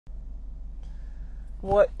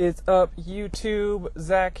What is up, YouTube?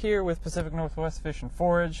 Zach here with Pacific Northwest Fish and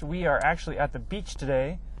Forage. We are actually at the beach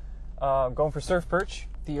today, going for surf perch,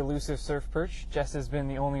 the elusive surf perch. Jess has been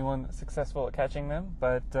the only one successful at catching them,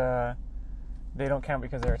 but they don't count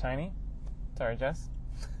because they're tiny. Sorry, Jess.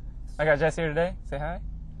 I got Jess here today. Say hi.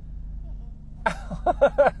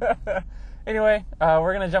 Anyway,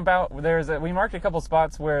 we're gonna jump out. We marked a couple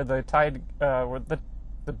spots where the tide, where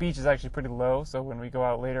the beach is actually pretty low. So when we go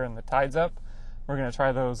out later and the tide's up, we're gonna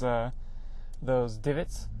try those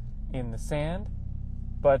divots in the sand.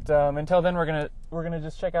 But until then, we're gonna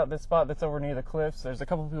just check out this spot that's over near the cliffs. There's a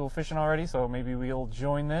couple people fishing already, so maybe we'll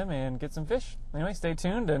join them and get some fish. Anyway, stay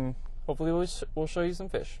tuned, and hopefully we'll show you some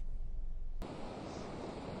fish.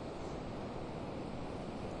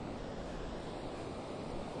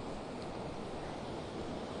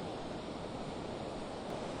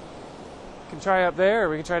 We can try up there, or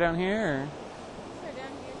we can try down here. Or Try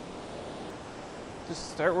down here.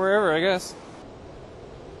 just start wherever, I guess.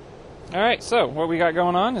 Alright, so what we got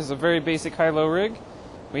going on is a very basic high-low rig.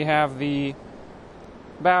 We have the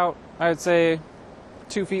about, I would say,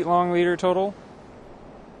 2 feet long leader total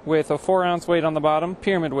with a 4-ounce weight on the bottom,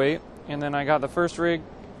 pyramid weight. And then I got the first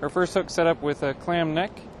hook set up with a clam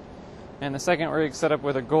neck, and the second rig set up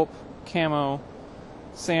with a Gulp Camo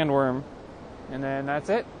sandworm. And then that's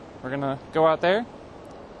it. We're gonna go out there,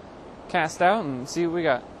 cast out, and see what we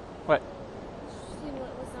got. What? See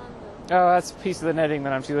what was on the... Oh, that's a piece of the netting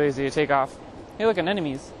that I'm too lazy to take off. Hey, look,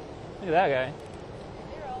 anemones. Look at that guy.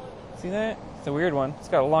 They're all over. See that? It's a weird one. It's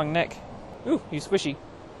got a long neck. Ooh, he's squishy.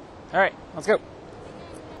 Alright, let's go.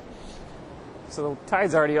 So the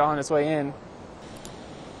tide's already on its way in.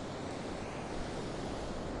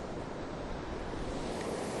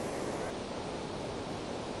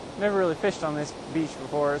 Never really fished on this beach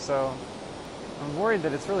before, so I'm worried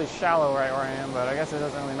that it's really shallow right where I am, but I guess it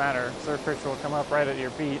doesn't really matter. Surf perch will come up right at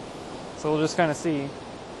your feet, so we'll just kind of see.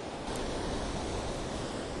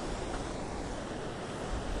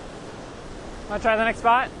 Want to try the next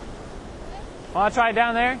spot? Want to try it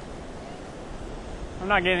down there? I'm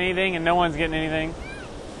not getting anything, and no one's getting anything.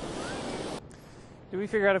 Did we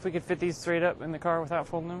figure out if we could fit these straight up in the car without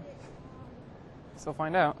folding them? Guess we'll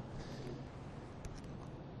find out.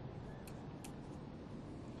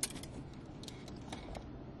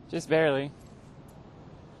 Just barely.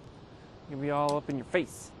 You'll be all up in your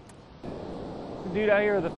face. The dude out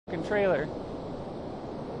here with a fucking trailer.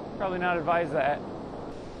 Probably not advise that.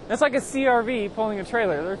 That's like a CRV pulling a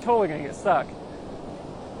trailer. They're totally gonna get stuck.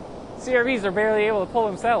 CRVs are barely able to pull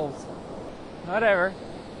themselves. Whatever.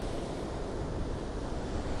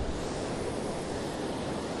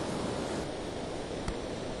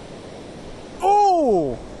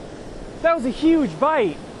 Oh! That was a huge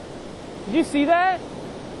bite. Did you see that?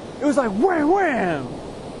 It was like wham wham!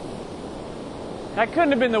 That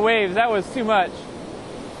couldn't have been the waves, that was too much.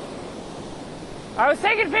 I was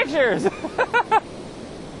taking pictures! Should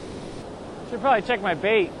probably check my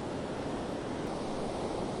bait.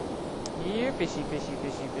 Here, fishy, fishy,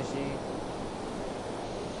 fishy, fishy.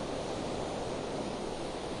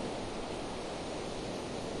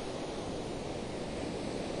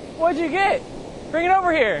 What'd you get? Bring it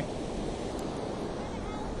over here.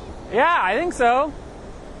 Yeah, I think so.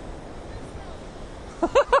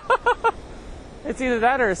 It's either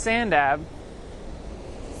that or a sand dab.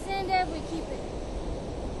 Sand dab, we keep it.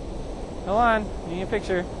 Hold on, you need a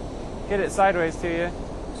picture. Get it sideways to you.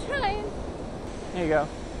 Trying. There you go.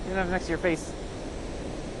 You can have it next to your face.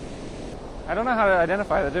 I don't know how to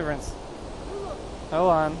identify the difference. Hold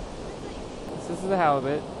on. This is the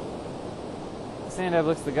halibut. The sand dab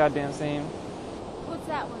looks the goddamn same. What's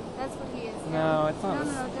that one? That's what he is. No, it's not.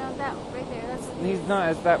 No, down that one, right there. That's what he He's is. not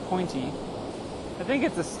as that pointy. I think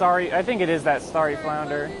it's a starry. I think it is that starry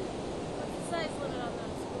flounder. What's the size limit on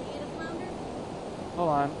those? Can we get a flounder? Hold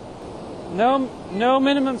on. No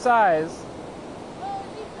minimum size. Oh,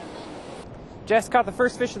 it'd be for men. Jess caught the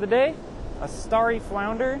first fish of the day, a starry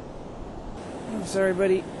flounder. I'm sorry,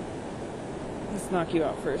 buddy. Let's knock you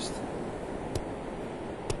out first.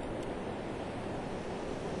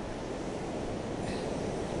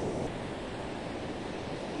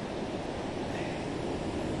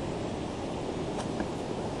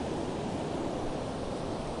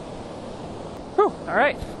 Whew, all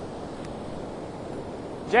right.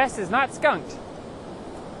 Jess is not skunked.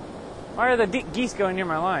 Why are the geese going near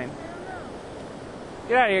my line?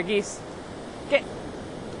 Get out of here, geese. Get.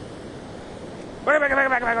 Back. Now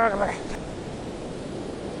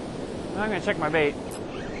I'm going to check my bait.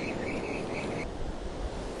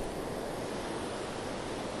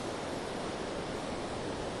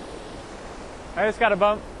 I just got a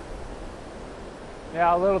bump.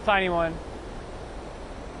 Yeah, a little tiny one.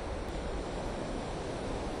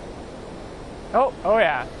 Oh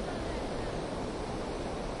yeah.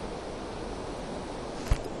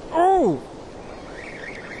 Oh!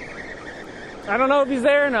 I don't know if he's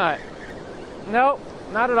there or not. Nope,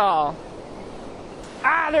 not at all.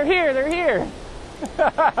 Ah, they're here, they're here.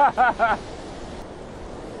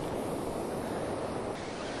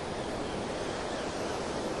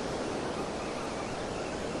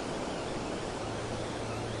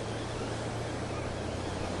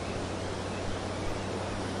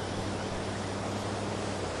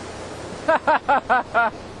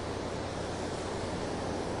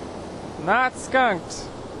 Not skunked.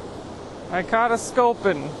 I caught a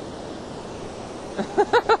sculpin.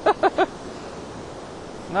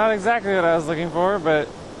 Not exactly what I was looking for, but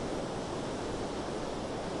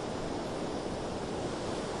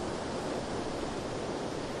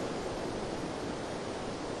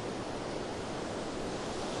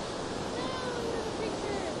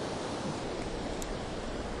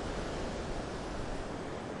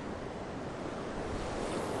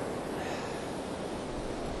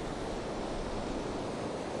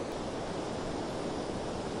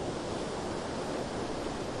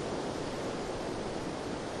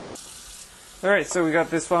alright, so we got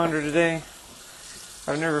this flounder today.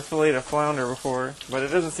 I've never filleted a flounder before, but it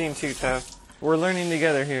doesn't seem too tough. We're learning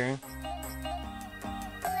together here.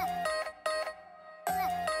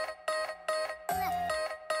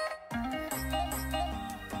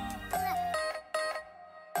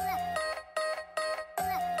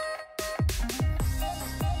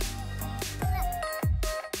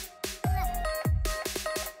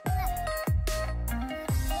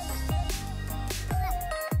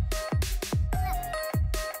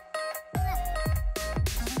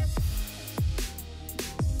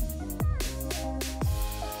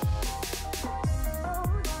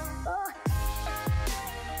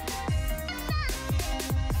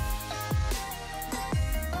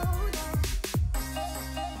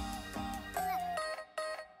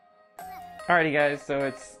 Alrighty guys, so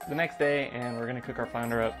it's the next day and we're gonna cook our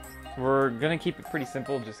flounder up. We're gonna keep it pretty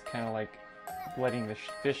simple, just kind of like letting the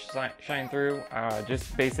fish shine through.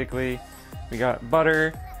 Just basically, we got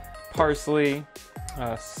butter, parsley,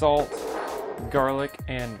 salt, garlic,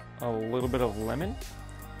 and a little bit of lemon.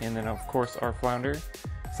 And then of course our flounder.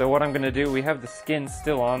 So what I'm gonna do, we have the skin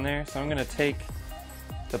still on there, so I'm gonna take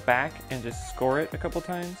the back and just score it a couple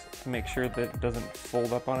times to make sure that it doesn't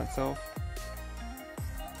fold up on itself.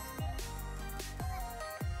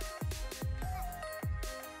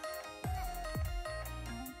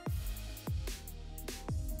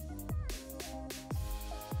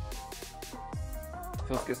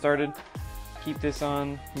 So let's get started. Keep this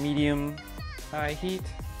on medium-high heat.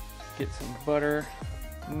 Get some butter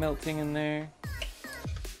melting in there.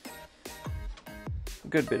 A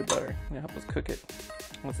good bit of butter to help us cook it.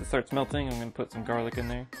 Once it starts melting, I'm going to put some garlic in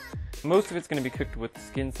there. Most of it's going to be cooked with the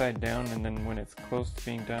skin side down, and then when it's close to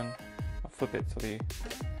being done, I'll flip it so the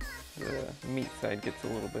meat side gets a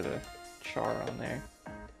little bit of char on there.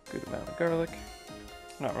 Good amount of garlic.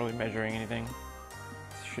 Not really measuring anything.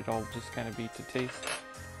 Should all just kind of be to taste.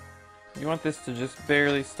 You want this to just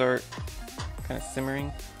barely start kind of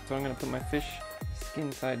simmering. So I'm going to put my fish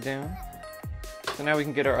skin side down. So now we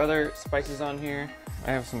can get our other spices on here.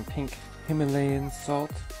 I have some pink Himalayan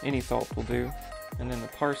salt. Any salt will do. And then the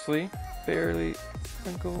parsley. Barely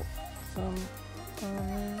sprinkle some on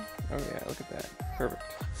there. Oh yeah, look at that. Perfect.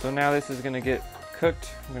 So now this is going to get cooked.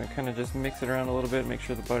 I'm going to kind of just mix it around a little bit, make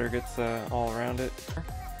sure the butter gets all around it.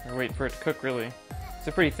 We're waiting for it to cook really.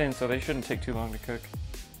 It's pretty thin, so they shouldn't take too long to cook.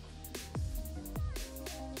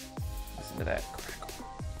 Listen to that crackle.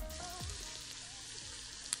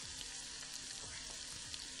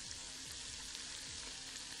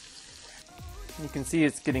 You can see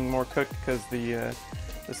it's getting more cooked because the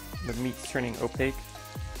meat's turning opaque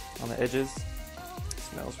on the edges. It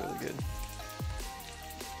smells really good.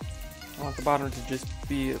 I want the bottom to just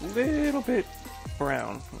be a little bit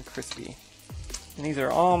brown and crispy. And these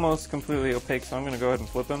are almost completely opaque, so I'm going to go ahead and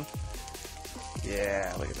flip them.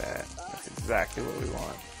 Yeah, look at that. That's exactly what we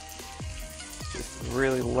want. Just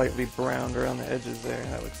really lightly browned around the edges there.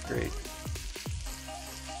 That looks great.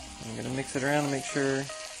 I'm going to mix it around to make sure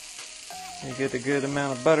you get a good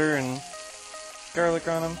amount of butter and garlic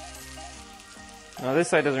on them. Now this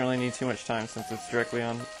side doesn't really need too much time since it's directly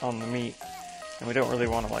on the meat. And we don't really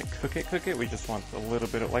want to like cook it. We just want a little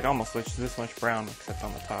bit of, like almost like this much brown except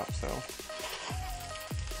on the top, so.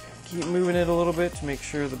 Keep moving it a little bit to make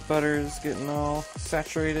sure the butter is getting all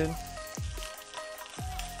saturated.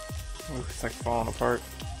 Ooh, it's like falling apart.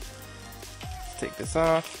 Let's take this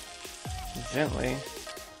off gently.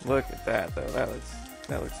 Look at that though. That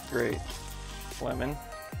looks great. Lemon.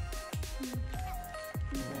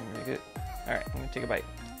 And make it Alright, I'm gonna take a bite.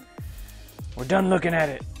 We're done looking at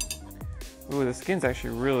it. Ooh, the skin's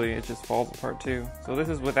actually really, it just falls apart too. So this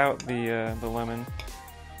is without the lemon.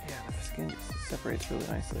 Yeah, the skin just separates really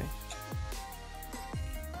nicely.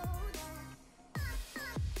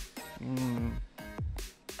 Mmm.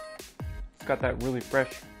 It's got that really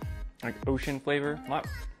fresh, like ocean flavor. Not,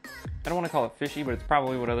 I don't want to call it fishy, but it's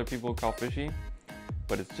probably what other people call fishy.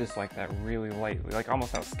 But it's just like that really light, like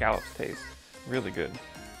almost how scallops taste. Really good.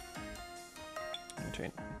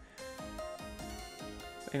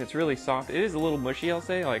 And it's really soft. It is a little mushy, I'll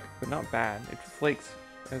say, like, but not bad. It flakes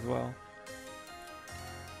as well.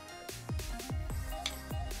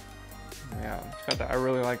 Yeah, it's got that. I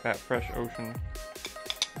really like that fresh ocean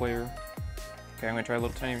flavor. Okay, I'm gonna try a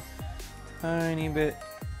little tiny bit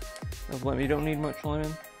of lemon. You don't need much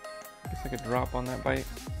lemon. I guess I could drop on that bite,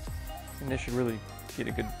 and this should really get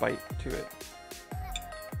a good bite to it.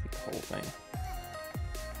 Take the whole thing.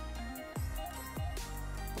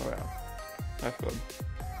 Oh yeah, that's good.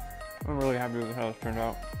 I'm really happy with how this turned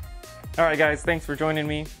out. Alright guys, thanks for joining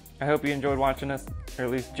me. I hope you enjoyed watching us, or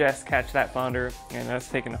at least Jess catch that flounder, and us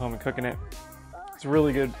taking it home and cooking it. It's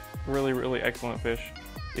really good, really, really excellent fish.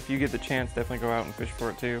 If you get the chance, definitely go out and fish for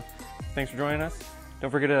it too. Thanks for joining us. Don't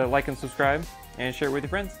forget to like and subscribe, and share it with your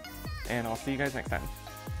friends. And I'll see you guys next time.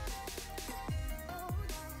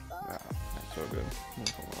 Wow, that's so good.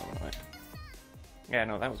 Yeah,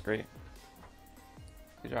 no, that was great.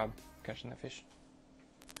 Good job catching that fish.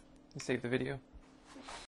 Save the video.